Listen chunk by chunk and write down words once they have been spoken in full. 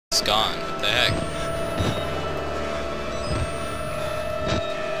just gone. What the heck?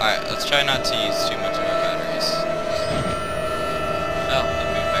 Alright, let's try not to use too much of our batteries. Oh, let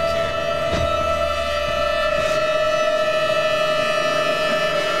me move back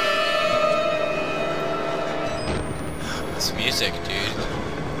here. This music, dude,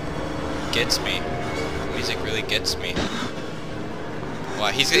 gets me. Music really gets me. Wow,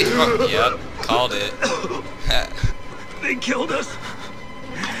 he's gonna... Yep, called it. They killed us.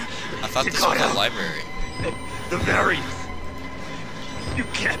 I thought this was a library. The variants. You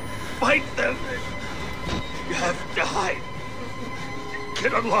can't fight them. You have to hide. You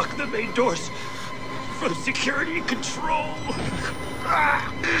can unlock the main doors from security control.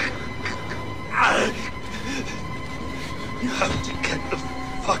 You have to get the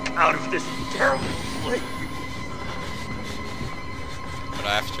fuck out of this terrible place. But I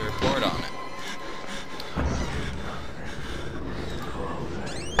have to report on it.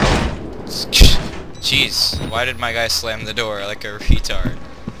 Jeez, why did my guy slam the door like a retard?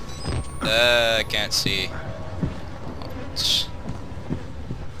 I can't see.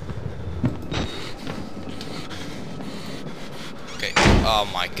 Okay, oh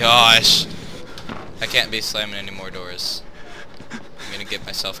my gosh. I can't be slamming any more doors. I'm gonna get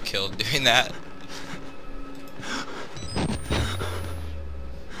myself killed doing that.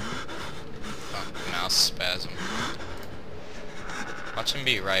 Oh, mouse spasm. Watch him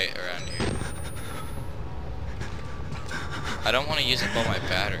be right around here. I don't want to use up all my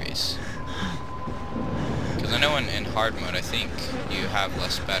batteries. Because I know in hard mode, I think you have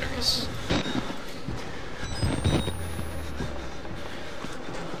less batteries.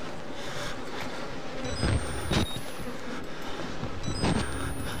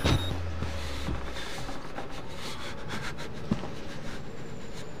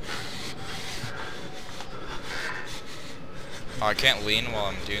 Oh, I can't lean while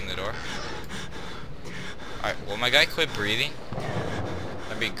I'm doing the door. Alright, will my guy quit breathing?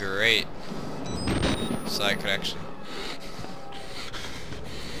 That'd be great. So I could actually...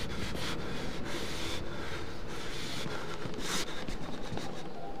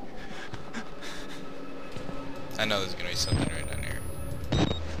 I know there's gonna be something right down here.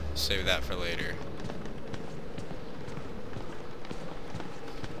 Save that for later.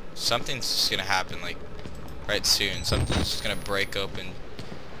 Something's just gonna happen, like, right soon. Something's just gonna break open.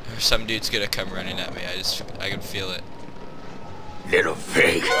 Or some dude's gonna come running at me. I can feel it. Little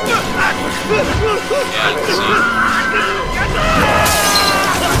pig. Yeah, see?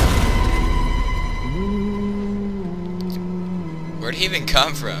 Where'd he even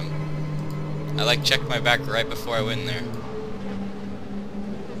come from? I like checked my back right before I went in there.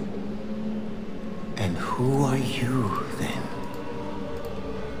 And who are you then?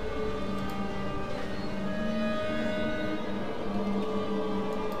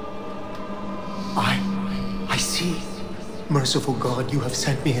 I see. Merciful God, you have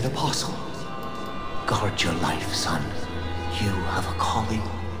sent me an apostle. Guard your life, son. You have a calling.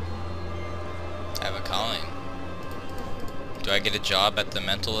 I have a calling. Do I get a job at the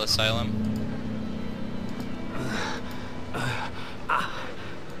mental asylum?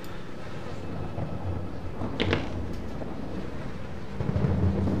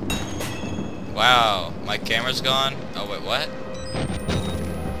 Wow, my camera's gone. Oh wait, what?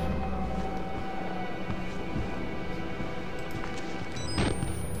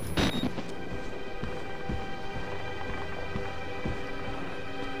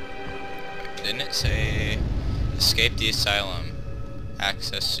 Didn't it say escape the asylum,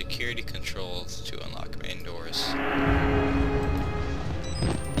 access security controls to unlock main doors?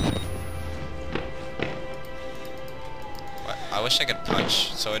 What? I wish I could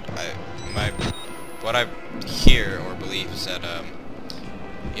punch. So what I hear or believe is that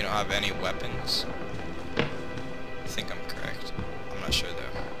you don't have any weapons. I think I'm correct. I'm not sure though.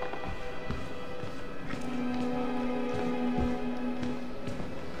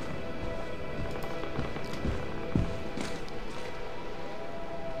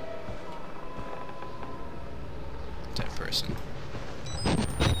 Person.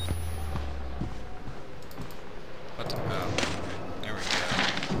 What the hell? There we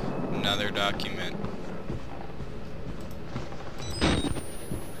go. Another document.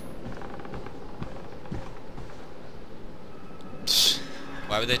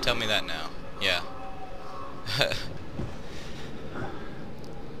 Why would they tell me that now? Yeah.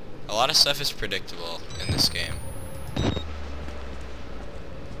 A lot of stuff is predictable in this game.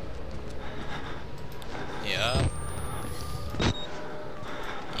 Yeah.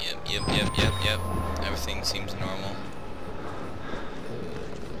 Yep. Everything seems normal.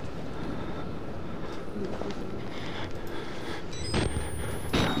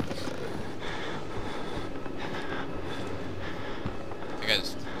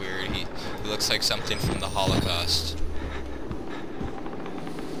 like something from the Holocaust.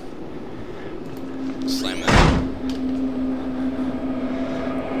 Slam that.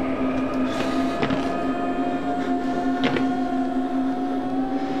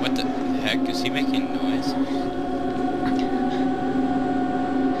 What the heck? Is he making noise?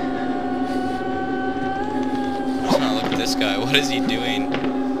 Let's not look at this guy. What is he doing?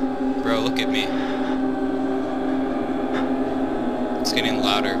 Bro, look at me. It's getting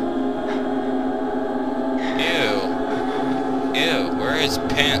louder. Ew. Ew, where are his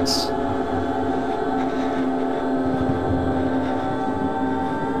pants?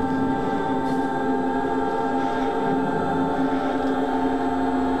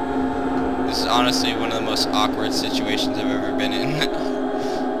 This is honestly one of the most awkward situations I've ever been in.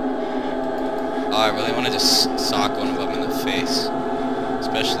 Oh, I really want to just sock one of them in the face.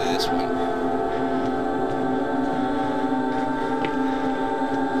 Especially this one.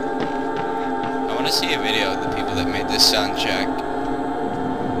 I want to see a video of the people that made this soundtrack.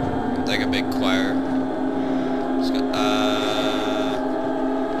 It's like a big choir.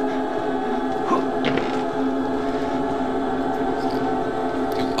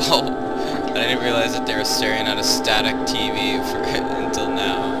 Oh, I didn't realize that they were staring at a static TV until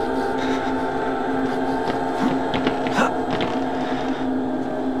now.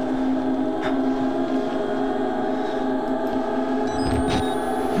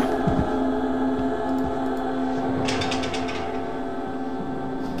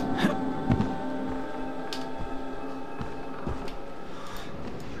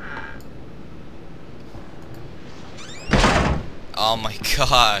 Oh my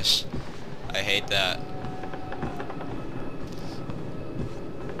gosh, I hate that.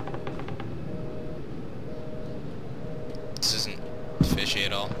 This isn't fishy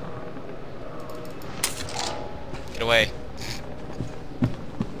at all. Get away.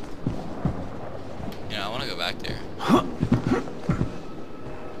 You know, I want to go back there.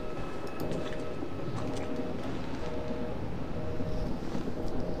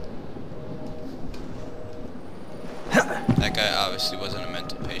 That guy obviously wasn't a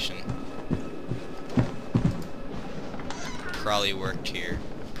mental patient. Probably worked here.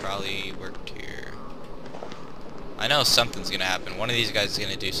 Probably worked here. I know something's gonna happen. One of these guys is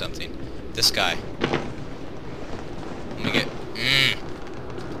gonna do something. This guy. Let me get...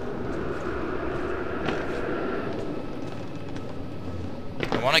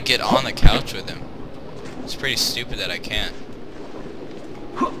 I want to get on the couch with him. It's pretty stupid that I can't.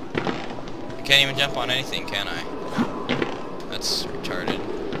 I can't even jump on anything, can I? That's retarded.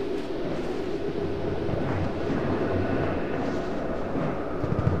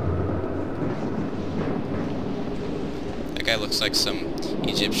 That guy looks like some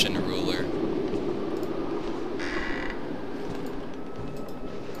Egyptian ruler.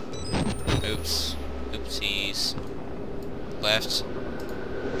 Oops. Oopsies. Left.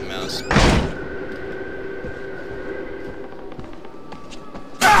 Mouse.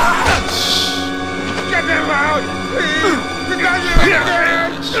 Get him out! Please!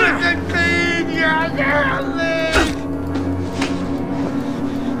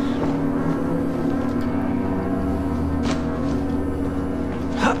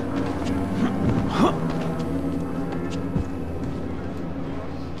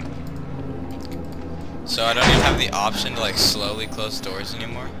 So I don't even have the option to like slowly close doors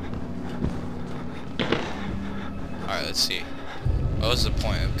anymore? Alright, let's see. What was the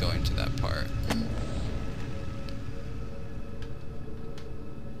point of going to that part?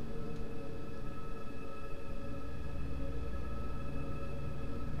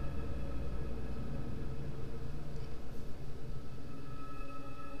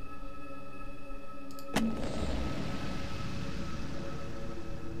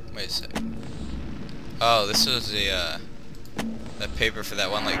 Wait a second. Oh, this was the paper for that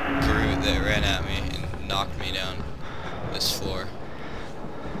one like brute that ran at me and knocked me down this floor.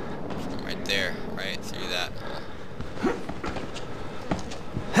 From right there, right through that hole.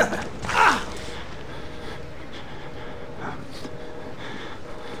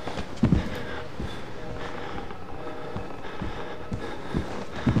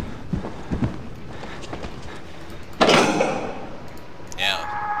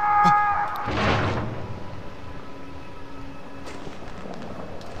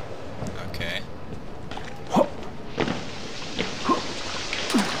 Okay.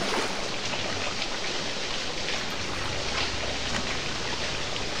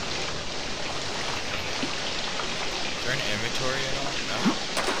 Is there an inventory at all? No?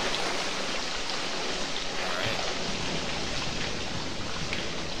 Alright.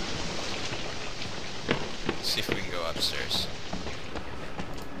 Let's see if we can go upstairs.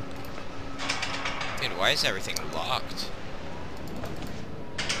 why is everything locked?